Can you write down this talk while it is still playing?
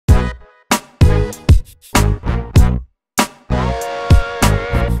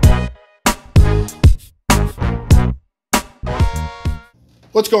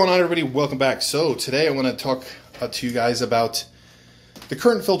What's going on, everybody? Welcome back. So today I want to talk to you guys about the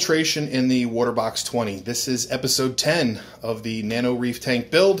current filtration in the waterbox 20. This is episode 10 of the Nano Reef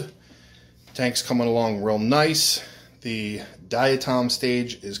tank build. Tank's coming along real nice. The diatom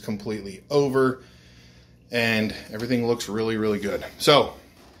stage is completely over and everything looks really, really good. So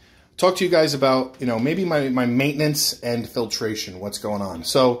talk to you guys about, maybe my maintenance and filtration, what's going on.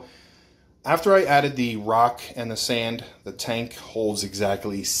 So after I added the rock and the sand, the tank holds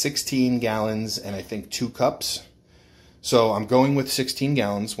exactly 16 gallons and I think 2 cups. So I'm going with 16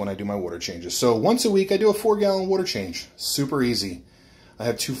 gallons when I do my water changes. So once a week I do a 4-gallon water change. Super easy. I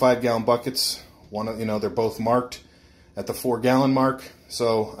have 2 5-gallon buckets. One, they're both marked at the 4-gallon mark.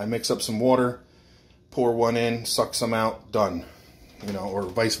 So I mix up some water, pour one in, suck some out, done. Or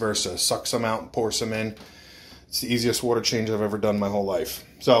vice versa. Suck some out, pour some in. It's the easiest water change I've ever done my whole life.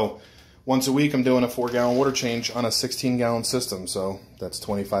 So once a week, I'm doing a 4-gallon water change on a 16-gallon system, so that's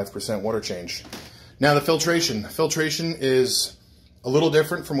 25% water change. Now the filtration. Filtration is a little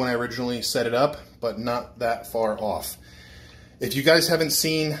different from when I originally set it up, but not that far off. If you guys haven't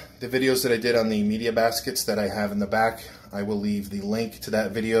seen the videos that I did on the media baskets that I have in the back, I will leave the link to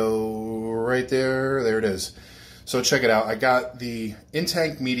that video right there. There it is. So check it out. I got the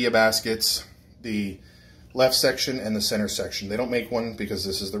in-tank media baskets, the left section and the center section. They don't make one because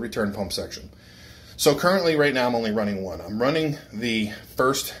this is the return pump section. So currently right now I'm only running one. I'm running the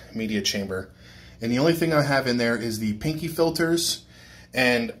first media chamber, and the only thing I have in there is the pinky filters,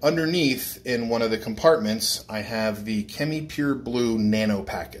 and underneath in one of the compartments I have the chemipure blue nano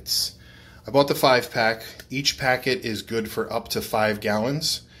packets. I bought the 5-pack. Each packet is good for up to 5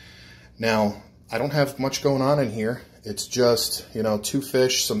 gallons. Now I don't have much going on in here. It's just 2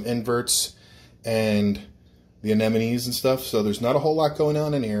 fish, some inverts, and the anemones and stuff, so there's not a whole lot going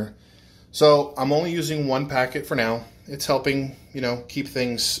on in here. So I'm only using 1 packet for now. It's helping, keep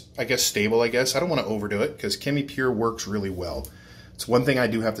things, I guess, stable, I guess. I don't want to overdo it because chemipure works really well. It's one thing I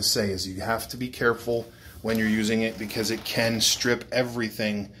do have to say is you have to be careful when you're using it because it can strip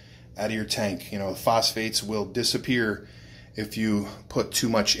everything out of your tank. Phosphates will disappear if you put too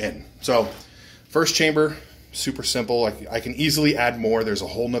much in. So first chamber, super simple. I can easily add more. There's a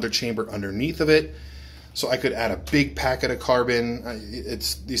whole nother chamber underneath of it. So I could add a big packet of carbon.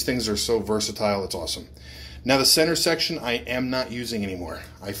 These things are so versatile, it's awesome. Now the center section I am not using anymore.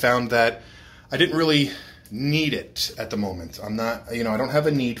 I found that I didn't really need it at the moment. I don't have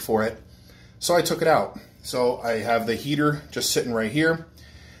a need for it. So I took it out. So I have the heater just sitting right here.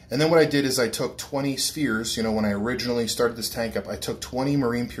 And then what I did is I took 20 spheres. When I originally started this tank up, I took 20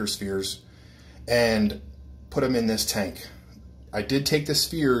 marinepure spheres and put them in this tank. I did take the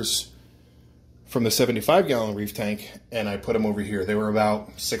spheres from the 75-gallon reef tank, and I put them over here. They were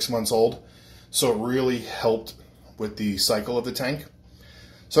about 6 months old, so it really helped with the cycle of the tank.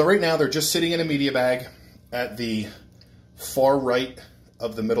 So right now they're just sitting in a media bag at the far right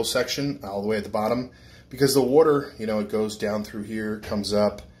of the middle section, all the way at the bottom, because the water, it goes down through here, comes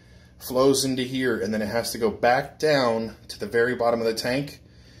up, flows into here, and then it has to go back down to the very bottom of the tank,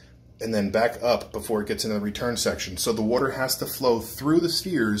 and then back up before it gets into the return section. So the water has to flow through the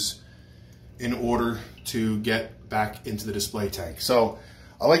spheres in order to get back into the display tank. So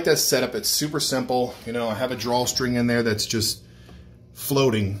I like that setup. It's super simple. I have a drawstring in there that's just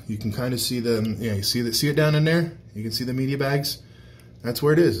floating. You can kind of see them. Yeah, you see it down in there? You can see the media bags. That's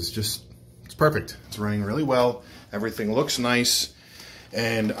where it is. It's perfect. It's running really well. Everything looks nice,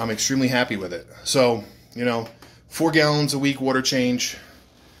 and I'm extremely happy with it. So, 4 gallons a week water change.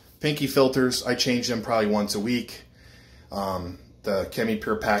 Pinky filters, I change them probably once a week. The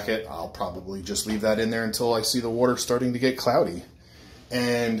chemipure packet, I'll probably just leave that in there until I see the water starting to get cloudy.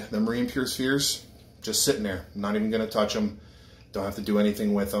 And the marinepure spheres, just sitting there. I'm not even going to touch them. Don't have to do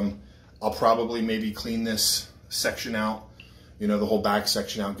anything with them. I'll probably maybe clean this section out, the whole back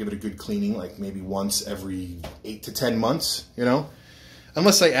section out, give it a good cleaning, like maybe once every 8 to 10 months,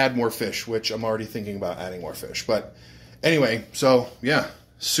 Unless I add more fish, which I'm already thinking about adding more fish. But anyway, so yeah,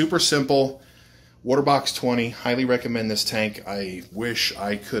 super simple. Waterbox 20, highly recommend this tank. I wish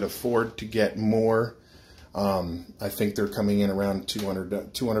I could afford to get more. I think they're coming in around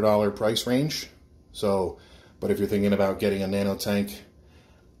 $200 price range. So, but if you're thinking about getting a nano tank,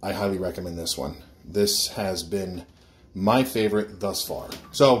 I highly recommend this one. This has been my favorite thus far.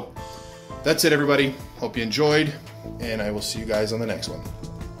 So that's it, everybody. Hope you enjoyed, and I will see you guys on the next one.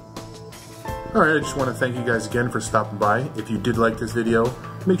 Alright, I just want to thank you guys again for stopping by. If you did like this video,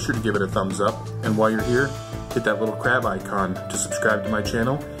 make sure to give it a thumbs up. And while you're here, hit that little crab icon to subscribe to my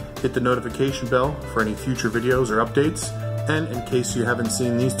channel. Hit the notification bell for any future videos or updates. And in case you haven't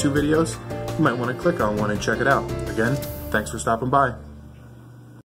seen these 2 videos, you might want to click on one and check it out. Again, thanks for stopping by.